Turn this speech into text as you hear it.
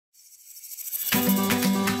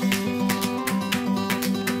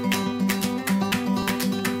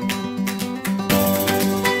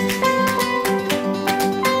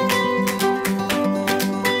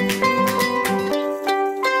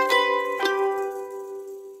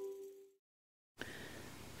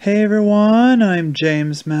Hey everyone, I'm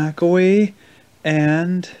James McIlwee,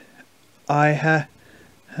 and I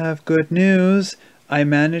have good news. I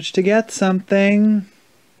managed to get something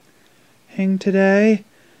today,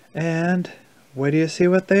 and wait till you see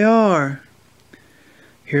what they are.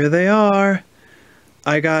 Here they are.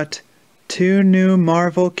 I got 2 new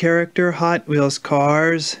Marvel character Hot Wheels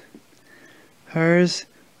cars. Hers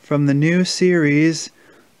from the new series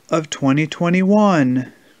of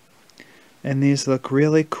 2021. And these look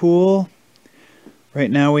really cool. Right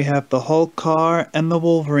now we have the Hulk car and the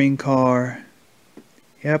Wolverine car.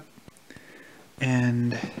 Yep.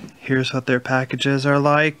 And here's what their packages are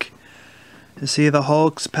like. You see the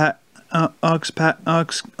Hulk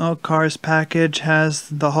car's package has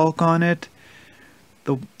the Hulk on it.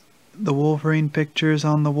 The Wolverine pictures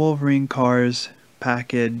on the Wolverine car's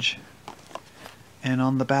package. And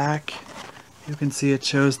on the back, you can see it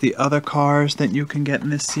shows the other cars that you can get in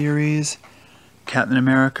this series. Captain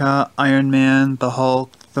America, Iron Man, the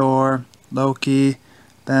Hulk, Thor, Loki,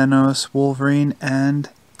 Thanos, Wolverine, and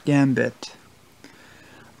Gambit.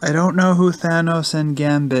 I don't know who Thanos and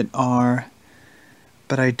Gambit are,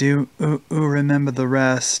 but I do remember the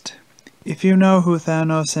rest. If you know who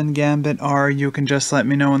Thanos and Gambit are, you can just let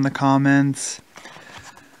me know in the comments.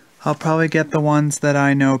 I'll probably get the ones that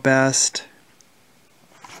I know best.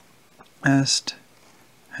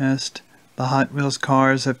 The Hot Wheels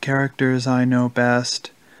cars of characters I know best,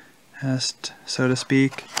 so to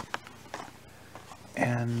speak.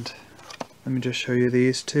 And let me just show you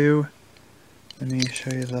these two. Let me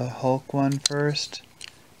show you the Hulk one first.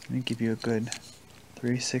 Let me give you a good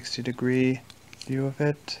 360-degree view of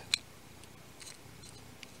it.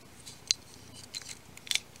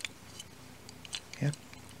 Yep.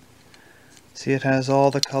 See, it has all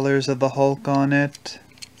the colors of the Hulk on it.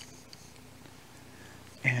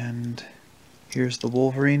 And here's the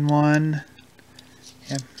Wolverine one.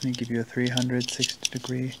 Yep, let me give you a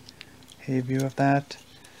 360-degree view of that.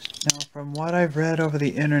 Now, from what I've read over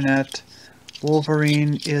the internet,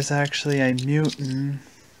 Wolverine is actually a mutant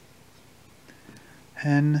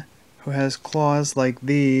hen who has claws like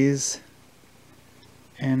these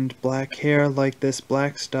and black hair like this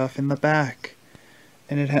black stuff in the back.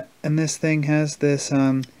 And this thing has this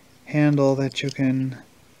handle that you can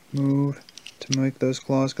move to make those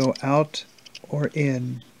claws go out or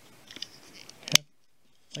in. Yep,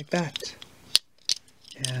 like that.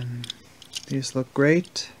 And these look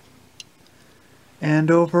great.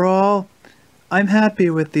 And overall, I'm happy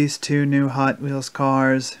with these 2 new Hot Wheels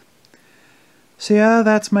cars. So yeah,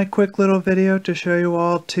 that's my quick little video to show you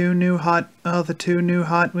all the 2 new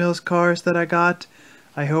Hot Wheels cars that I got.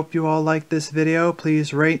 I hope you all liked this video.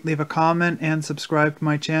 Please rate, leave a comment, and subscribe to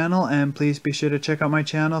my channel. And please be sure to check out my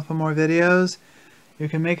channel for more videos. You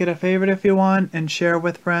can make it a favorite if you want, and share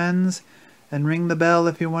with friends. And ring the bell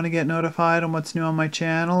if you want to get notified on what's new on my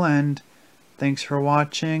channel. And thanks for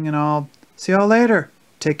watching, and I'll see y'all later.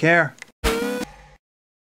 Take care.